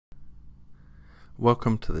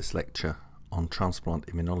Welcome to this lecture on transplant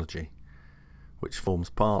immunology, which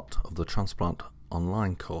forms part of the Transplant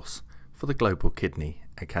online course for the Global Kidney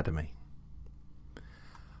Academy.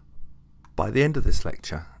 By the end of this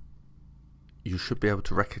lecture, you should be able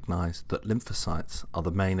to recognize that lymphocytes are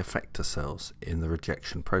the main effector cells in the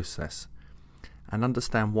rejection process and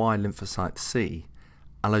understand why lymphocytes see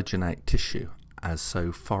allogeneic tissue as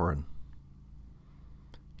so foreign.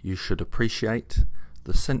 You should appreciate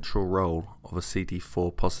the central role of a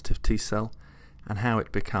CD4 positive T cell and how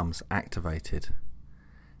it becomes activated,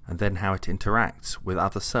 and then how it interacts with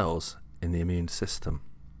other cells in the immune system.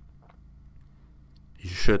 You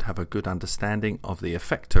should have a good understanding of the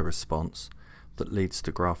effector response that leads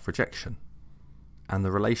to graft rejection and the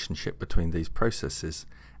relationship between these processes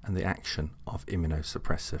and the action of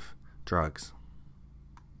immunosuppressive drugs.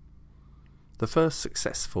 The first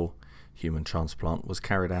successful human transplant was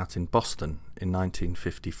carried out in Boston in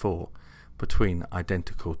 1954 between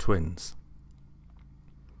identical twins.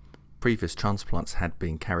 Previous transplants had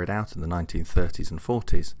been carried out in the 1930s and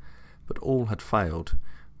 40s, but all had failed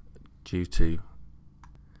due to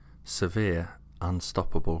severe,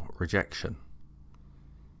 unstoppable rejection.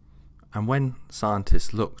 And when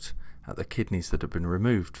scientists looked at the kidneys that had been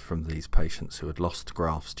removed from these patients who had lost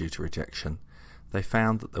grafts due to rejection, they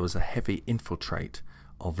found that there was a heavy infiltrate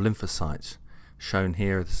of lymphocytes, shown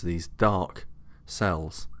here as these dark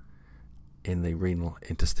cells in the renal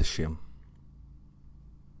interstitium.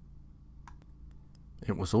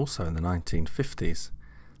 It was also in the 1950s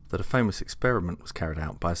that a famous experiment was carried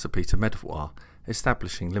out by Sir Peter Medawar,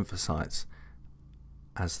 establishing lymphocytes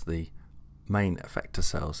as the main effector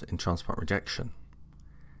cells in transplant rejection.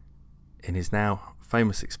 In his now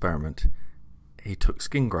famous experiment, he took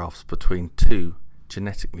skin grafts between two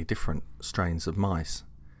genetically different strains of mice.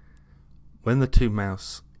 When the two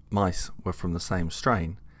mice were from the same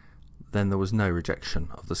strain, then there was no rejection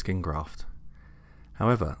of the skin graft.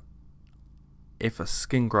 However, if a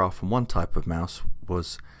skin graft from one type of mouse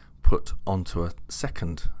was put onto a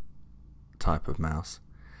second type of mouse,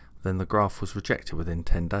 then the graft was rejected within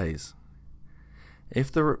 10 days.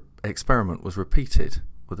 If the experiment was repeated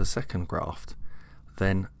with a second graft,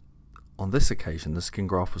 then on this occasion the skin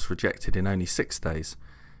graft was rejected in only 6 days,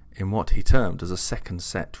 in what he termed as a second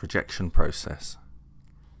set rejection process.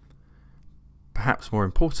 Perhaps more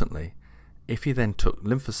importantly, if he then took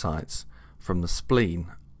lymphocytes from the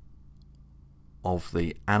spleen of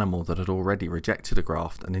the animal that had already rejected a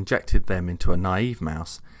graft and injected them into a naive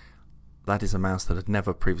mouse, that is a mouse that had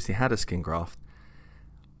never previously had a skin graft,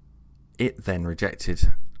 it then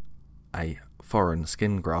rejected a foreign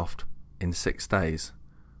skin graft in 6 days.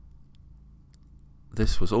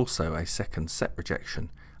 This was also a second set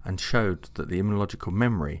rejection and showed that the immunological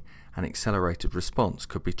memory and accelerated response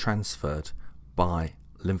could be transferred by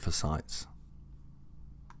lymphocytes.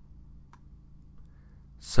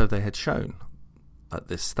 So they had shown at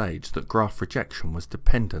this stage that graft rejection was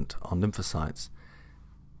dependent on lymphocytes,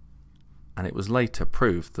 and it was later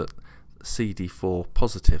proved that CD4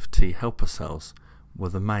 positive T helper cells were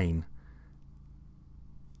the main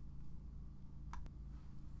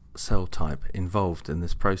cell type involved in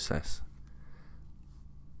this process.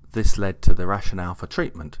 This led to the rationale for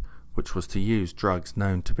treatment, which was to use drugs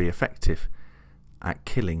known to be effective at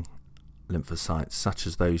killing lymphocytes, such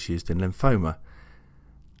as those used in lymphoma,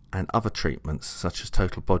 and other treatments such as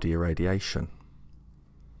total body irradiation.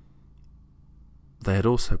 They had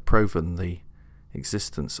also proven the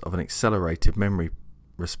existence of an accelerated memory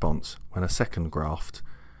response when a second graft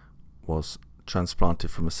was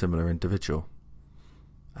transplanted from a similar individual,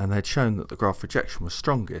 and they had shown that the graft rejection was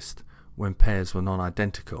strongest when pairs were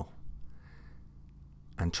non-identical,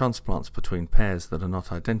 and transplants between pairs that are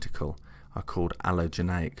not identical are called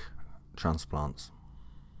allogeneic transplants.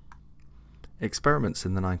 Experiments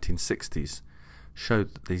in the 1960s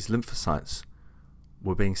showed that these lymphocytes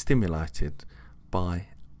were being stimulated by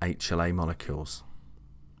HLA molecules.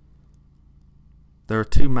 There are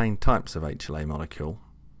two main types of HLA molecule: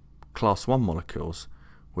 class 1 molecules,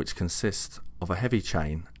 which consist of a heavy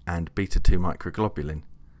chain and beta-2 microglobulin.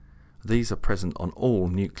 These are present on all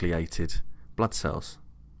nucleated blood cells.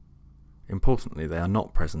 Importantly, they are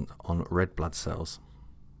not present on red blood cells.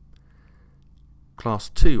 Class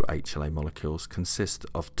 2 HLA molecules consist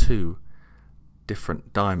of two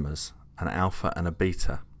different dimers, an alpha and a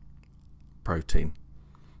beta protein,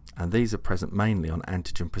 and these are present mainly on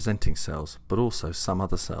antigen-presenting cells, but also some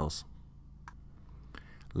other cells.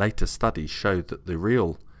 Later studies showed that the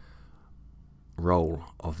real role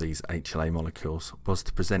of these HLA molecules was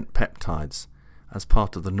to present peptides as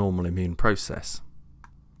part of the normal immune process.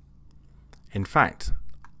 In fact,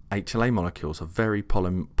 HLA molecules are very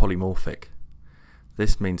polymorphic,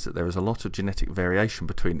 This means that there is a lot of genetic variation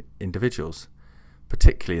between individuals,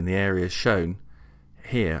 particularly in the areas shown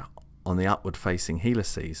here on the upward facing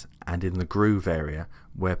helices and in the groove area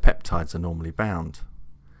where peptides are normally bound.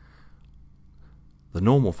 The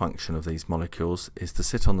normal function of these molecules is to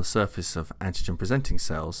sit on the surface of antigen presenting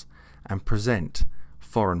cells and present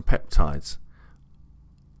foreign peptides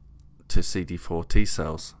to CD4 T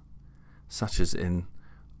cells, such as in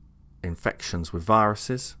infections with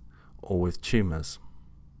viruses or with tumours.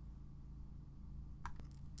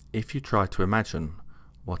 If you try to imagine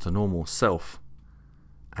what a normal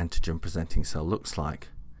self-antigen presenting cell looks like,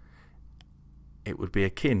 it would be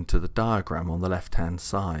akin to the diagram on the left-hand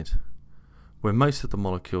side, where most of the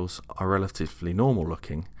molecules are relatively normal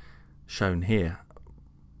looking, shown here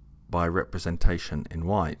by representation in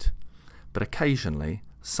white, but occasionally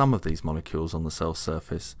some of these molecules on the cell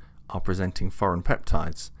surface are presenting foreign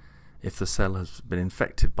peptides if the cell has been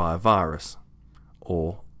infected by a virus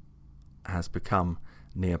or has become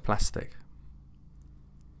neoplastic.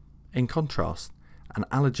 In contrast, an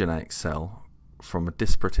allogeneic cell from a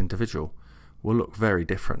disparate individual will look very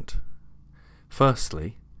different.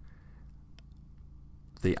 Firstly,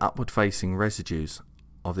 the upward-facing residues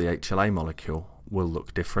of the HLA molecule will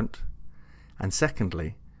look different, and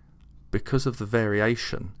secondly, because of the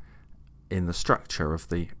variation in the structure of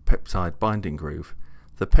the peptide binding groove,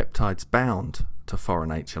 the peptides bound to foreign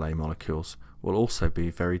HLA molecules will also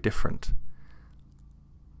be very different.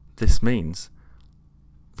 This means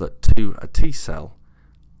that to a T cell,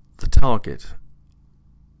 the target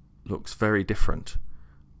looks very different,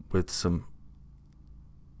 with some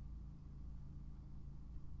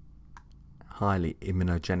highly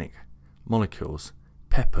immunogenic molecules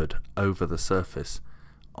peppered over the surface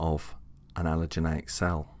of an allogeneic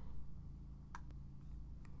cell.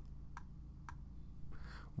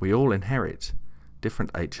 We all inherit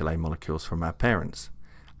different HLA molecules from our parents,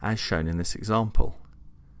 as shown in this example.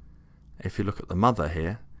 If you look at the mother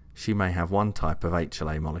here, she may have one type of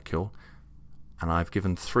HLA molecule, and I've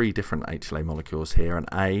given 3 different HLA molecules here, an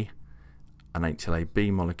A, an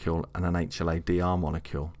HLA-B molecule and an HLA-DR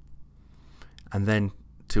molecule. And then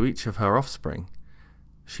to each of her offspring,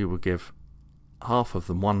 she will give half of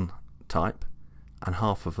them one type and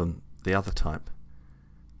half of them the other type.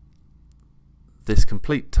 This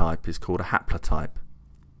complete type is called a haplotype.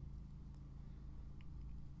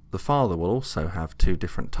 The father will also have 2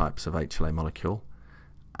 different types of HLA molecule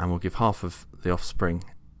and will give half of the offspring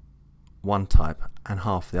one type and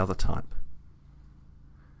half the other type.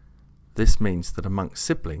 This means that amongst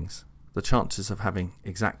siblings, the chances of having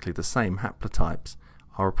exactly the same haplotypes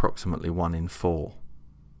are approximately 1 in 4.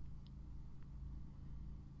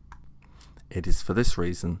 It is for this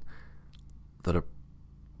reason that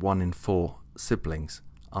 1 in 4 siblings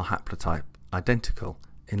are haplotype identical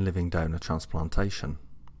in living donor transplantation.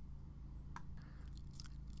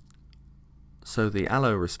 So the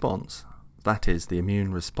allo response, that is the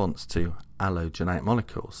immune response to allogeneic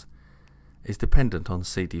molecules, is dependent on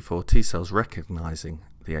CD4 T cells recognizing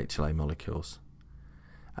the HLA molecules,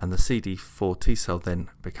 and the CD4 T cell then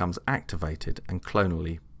becomes activated and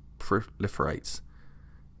clonally proliferates,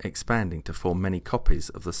 expanding to form many copies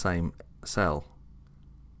of the same cell.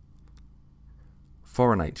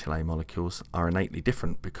 Foreign HLA molecules are innately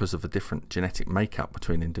different because of the different genetic makeup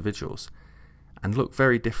between individuals, and look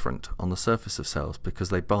very different on the surface of cells because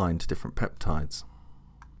they bind different peptides.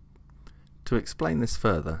 To explain this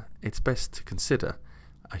further, it's best to consider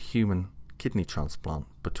a human kidney transplant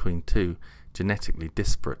between 2 genetically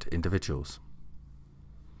disparate individuals.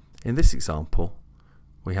 In this example,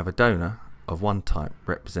 we have a donor of one type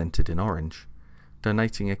represented in orange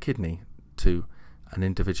donating a kidney to an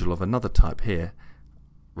individual of another type here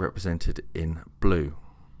represented in blue.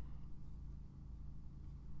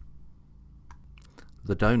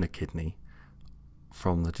 The donor kidney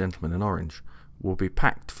from the gentleman in orange will be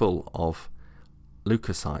packed full of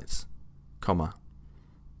leukocytes,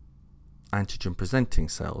 antigen presenting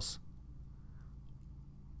cells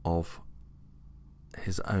of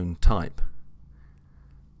his own type,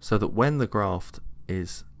 so that when the graft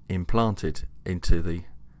is implanted into the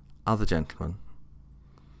other gentleman,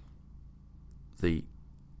 the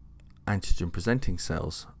antigen presenting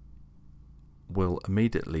cells will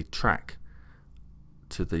immediately track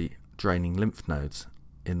to the draining lymph nodes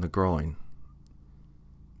in the groin,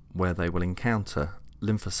 where they will encounter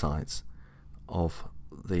lymphocytes of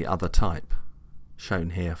the other type, shown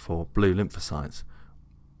here for blue lymphocytes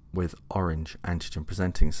with orange antigen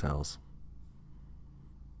presenting cells.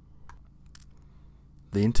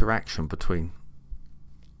 The interaction between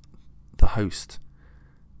the host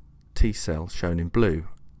T cell shown in blue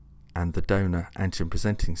and the donor antigen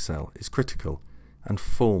presenting cell is critical and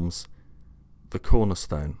forms the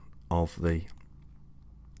cornerstone of the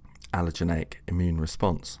allergenic immune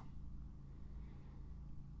response.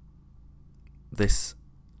 This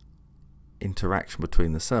interaction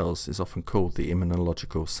between the cells is often called the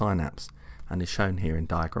immunological synapse and is shown here in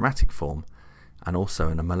diagrammatic form and also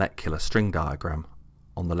in a molecular string diagram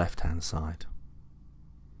on the left-hand side.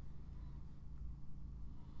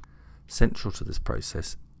 Central to this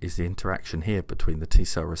process is the interaction here between the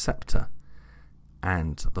T-cell receptor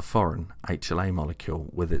and the foreign HLA molecule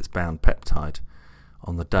with its bound peptide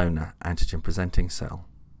on the donor antigen-presenting cell.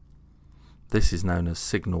 This is known as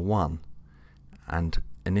signal 1 and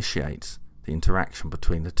initiates the interaction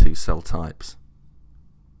between the two cell types.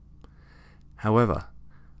 However,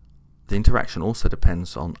 the interaction also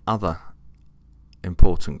depends on other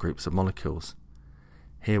important groups of molecules.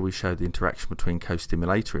 Here we show the interaction between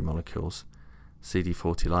co-stimulatory molecules,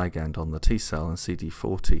 CD40 ligand on the T cell and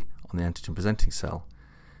CD40 on the antigen presenting cell,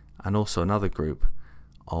 and also another group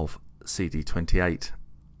of CD28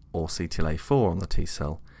 or CTLA4 on the T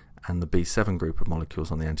cell and the B7 group of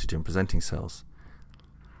molecules on the antigen presenting cells.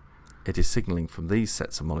 It is signaling from these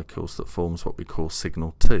sets of molecules that forms what we call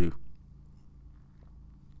signal 2.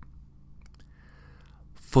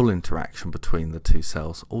 Full interaction between the two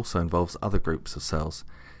cells also involves other groups of cells.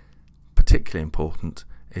 Particularly important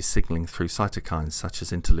is signaling through cytokines such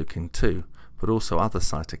as interleukin 2, but also other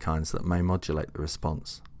cytokines that may modulate the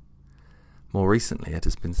response. More recently, it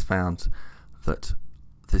has been found that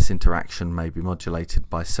this interaction may be modulated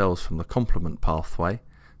by cells from the complement pathway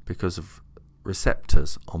because of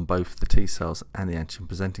receptors on both the T cells and the antigen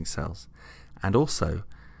presenting cells, and also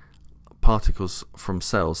particles from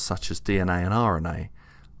cells such as DNA and RNA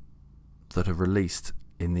that are released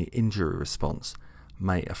in the injury response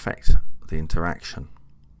may affect the interaction.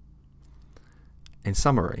 In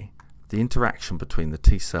summary, the interaction between the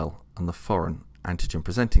T cell and the foreign antigen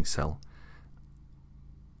presenting cell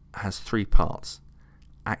has three parts: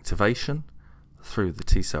 activation through the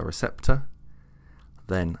T cell receptor,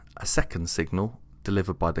 then a second signal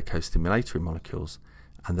delivered by the co-stimulatory molecules,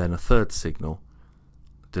 and then a third signal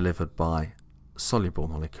delivered by soluble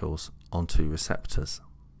molecules onto receptors.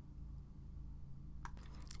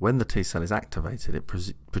 When the T cell is activated, it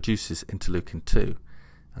produces interleukin 2,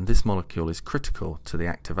 and this molecule is critical to the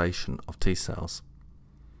activation of T cells.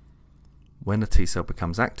 When a T cell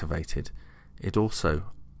becomes activated, it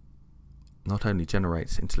also not only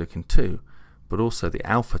generates interleukin 2, but also the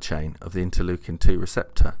alpha chain of the interleukin 2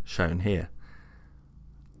 receptor, shown here.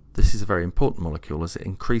 This is a very important molecule as it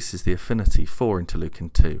increases the affinity for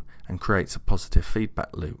interleukin 2 and creates a positive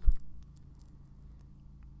feedback loop.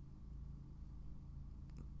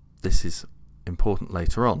 This is important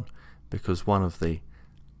later on because one of the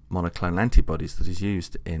monoclonal antibodies that is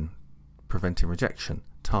used in preventing rejection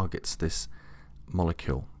targets this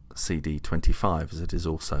molecule, CD25 as it is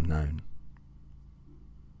also known.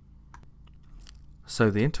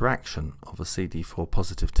 So the interaction of a CD4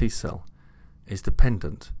 positive T cell is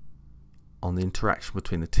dependent on the interaction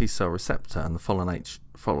between the T cell receptor and the foreign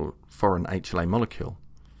HLA molecule,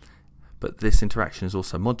 but this interaction is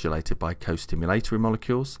also modulated by co-stimulatory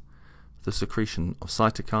molecules, the secretion of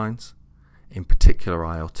cytokines, in particular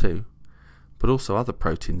IL-2, but also other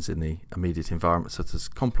proteins in the immediate environment such as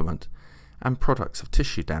complement, and products of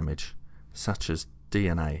tissue damage such as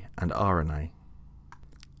DNA and RNA.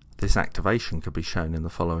 This activation could be shown in the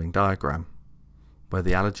following diagram, where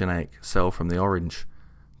the allogeneic cell from the orange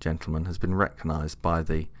gentleman has been recognized by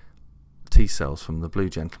the T cells from the blue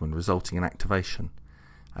gentleman, resulting in activation.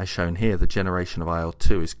 As shown here, the generation of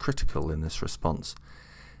IL-2 is critical in this response,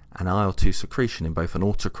 and IL-2 secretion in both an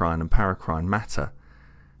autocrine and paracrine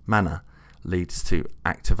manner leads to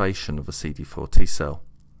activation of a CD4 T cell.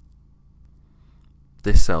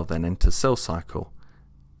 This cell then enters cell cycle,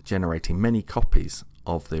 generating many copies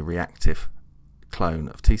of the reactive clone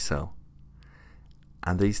of T cell,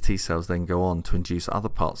 and these T cells then go on to induce other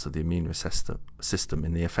parts of the immune system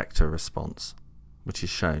in the effector response, which is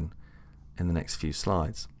shown in the next few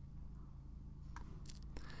slides.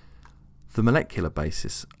 The molecular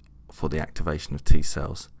basis for the activation of T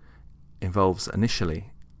cells involves initially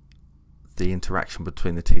the interaction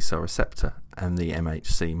between the T cell receptor and the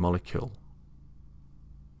MHC molecule.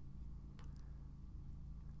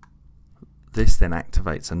 This then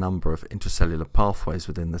activates a number of intracellular pathways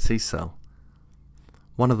within the T cell.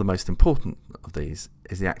 One of the most important of these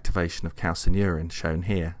is the activation of calcineurin, shown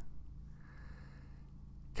here.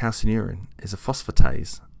 Calcineurin is a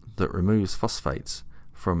phosphatase that removes phosphates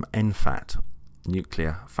from NFAT,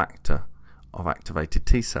 nuclear factor of activated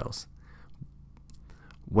T cells.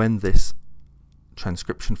 When this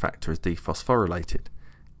transcription factor is dephosphorylated,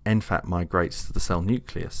 NFAT migrates to the cell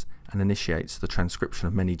nucleus and initiates the transcription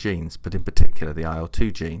of many genes, but in particular the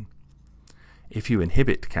IL-2 gene. If you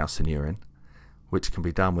inhibit calcineurin, which can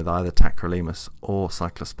be done with either tacrolimus or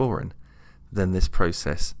cyclosporin, then this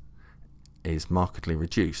process is markedly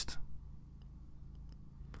reduced.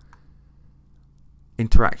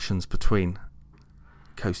 Interactions between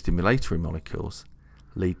co-stimulatory molecules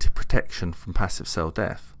lead to protection from passive cell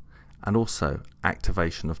death and also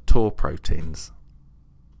activation of TOR proteins.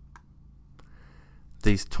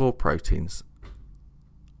 These TOR proteins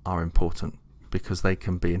are important because they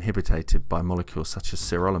can be inhibited by molecules such as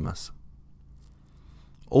sirolimus.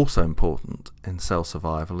 Also important in cell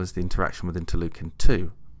survival is the interaction with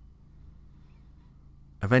interleukin-2.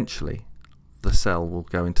 Eventually, the cell will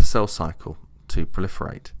go into cell cycle to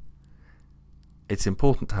proliferate. It's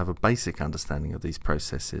important to have a basic understanding of these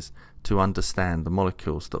processes to understand the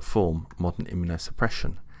molecules that form modern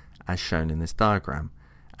immunosuppression, as shown in this diagram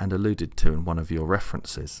and alluded to in one of your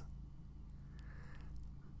references.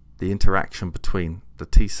 The interaction between the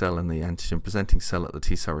T cell and the antigen-presenting cell at the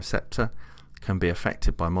T cell receptor can be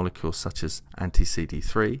affected by molecules such as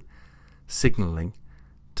anti-CD3. Signaling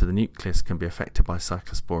to the nucleus can be affected by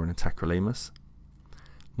cyclosporin and tacrolimus.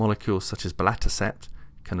 Molecules such as belatacept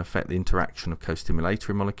can affect the interaction of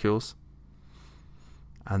co-stimulatory molecules.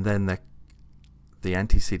 And then the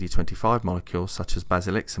anti-CD25 molecules such as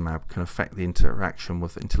basiliximab can affect the interaction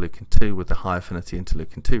with interleukin-2 with the high affinity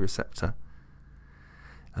interleukin-2 receptor.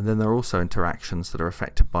 And then there are also interactions that are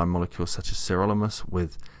affected by molecules such as sirolimus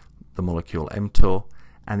with the molecule mTOR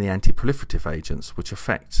and the anti-proliferative agents which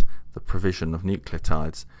affect the provision of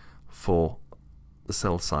nucleotides for the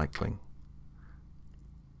cell cycling.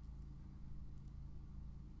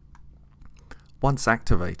 Once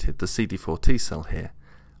activated, the CD4 T cell here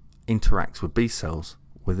interacts with B cells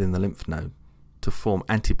within the lymph node to form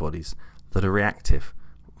antibodies that are reactive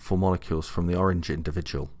for molecules from the orange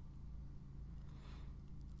individual.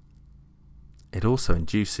 It also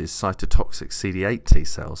induces cytotoxic CD8 T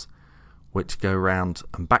cells which go round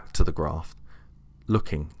and back to the graft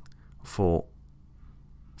looking for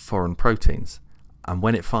foreign proteins, and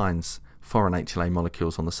when it finds foreign HLA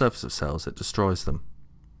molecules on the surface of cells, it destroys them.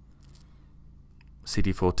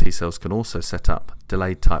 CD4 T cells can also set up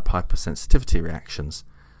delayed type hypersensitivity reactions,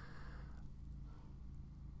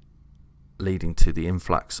 leading to the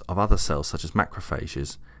influx of other cells such as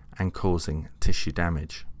macrophages and causing tissue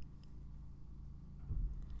damage.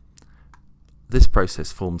 This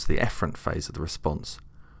process forms the efferent phase of the response,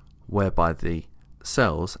 whereby the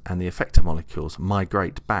cells and the effector molecules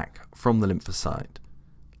migrate back from the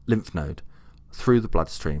lymph node through the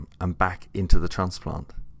bloodstream and back into the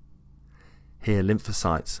transplant. Here,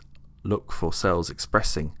 lymphocytes look for cells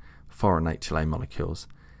expressing foreign HLA molecules,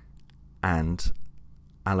 and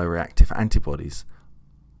alloreactive antibodies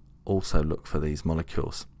also look for these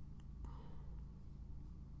molecules.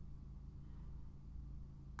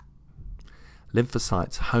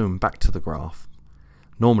 Lymphocytes home back to the graft.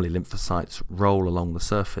 Normally, lymphocytes roll along the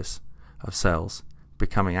surface of cells,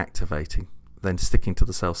 becoming activating, then sticking to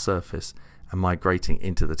the cell surface and migrating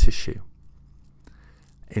into the tissue.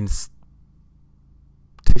 In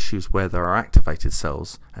tissues where there are activated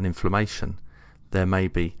cells and inflammation, there may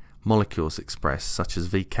be molecules expressed such as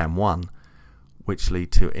VCAM1 which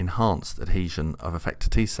lead to enhanced adhesion of effector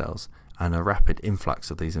T cells and a rapid influx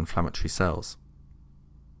of these inflammatory cells.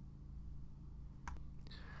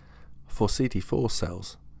 For CD4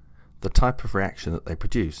 cells, the type of reaction that they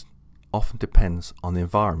produce often depends on the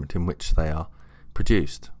environment in which they are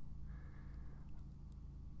produced.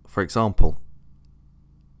 For example,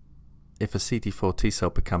 if a CD4 T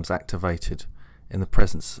cell becomes activated in the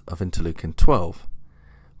presence of interleukin-12,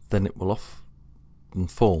 then it will often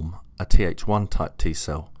form a Th1 type T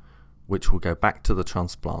cell, which will go back to the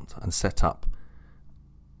transplant and set up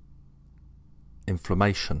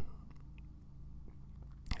inflammation,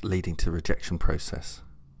 leading to the rejection process.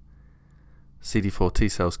 CD4 T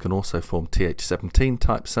cells can also form Th17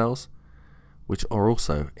 type cells, which are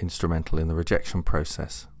also instrumental in the rejection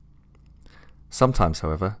process. Sometimes,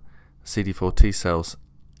 however, CD4 T cells,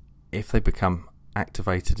 if they become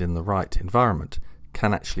activated in the right environment,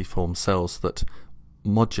 can actually form cells that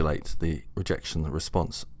modulate the rejection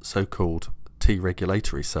response, so-called T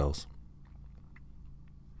regulatory cells.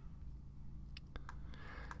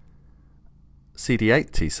 CD8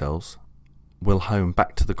 T cells will home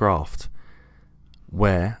back to the graft,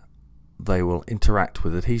 where they will interact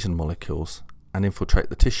with adhesion molecules and infiltrate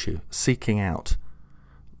the tissue, seeking out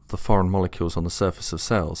the foreign molecules on the surface of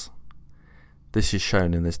cells. This is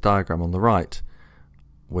shown in this diagram on the right,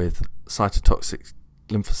 with cytotoxic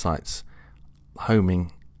lymphocytes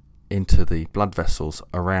homing into the blood vessels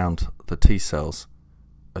around the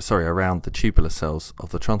around the tubular cells of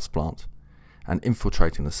the transplant and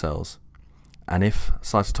infiltrating the cells. And if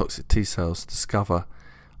cytotoxic T cells discover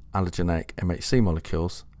allogeneic MHC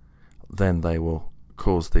molecules, then they will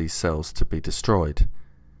cause these cells to be destroyed.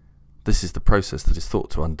 This is the process that is thought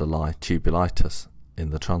to underlie tubulitis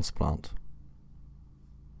in the transplant.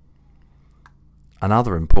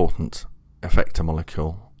 Another important effector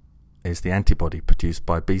molecule is the antibody produced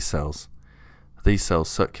by B cells. These cells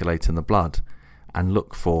circulate in the blood and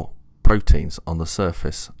look for proteins on the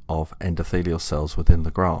surface of endothelial cells within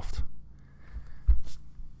the graft.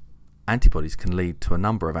 Antibodies can lead to a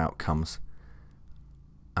number of outcomes,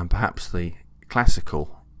 and perhaps the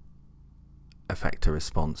classical effector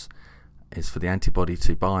response is for the antibody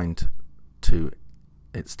to bind to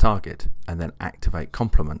its target and then activate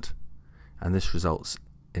complement, and this results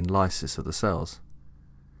in lysis of the cells.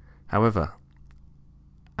 However,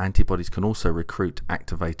 antibodies can also recruit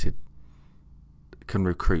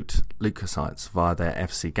leukocytes via their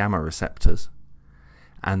Fc gamma receptors,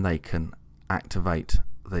 and they can activate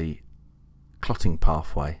the clotting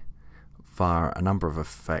pathway via a number of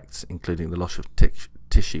effects, including the loss of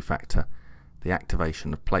tissue factor, the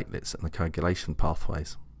activation of platelets, and the coagulation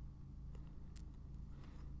pathways.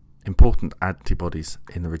 Important antibodies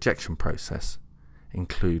in the rejection process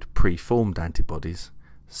include preformed antibodies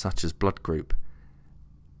such as blood group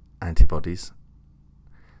antibodies,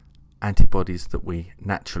 antibodies that we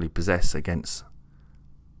naturally possess against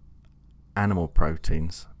animal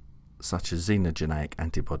proteins such as xenogeneic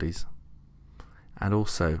antibodies, and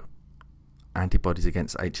also antibodies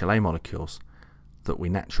against HLA molecules that we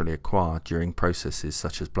naturally acquire during processes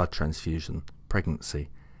such as blood transfusion, pregnancy,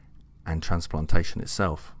 and transplantation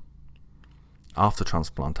itself. After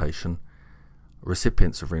transplantation,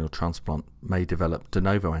 recipients of renal transplant may develop de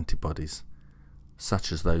novo antibodies,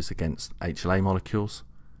 such as those against HLA molecules,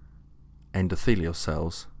 endothelial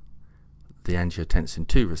cells, the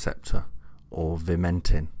angiotensin II receptor, or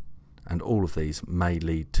vimentin, and all of these may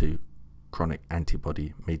lead to chronic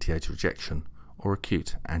antibody-mediated rejection or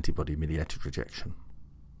acute antibody-mediated rejection.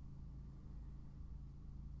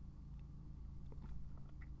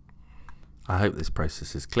 I hope this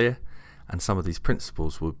process is clear, and some of these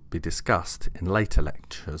principles will be discussed in later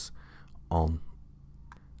lectures on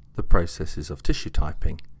the processes of tissue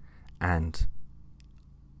typing and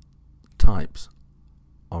types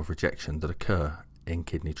of rejection that occur in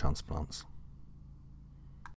kidney transplants.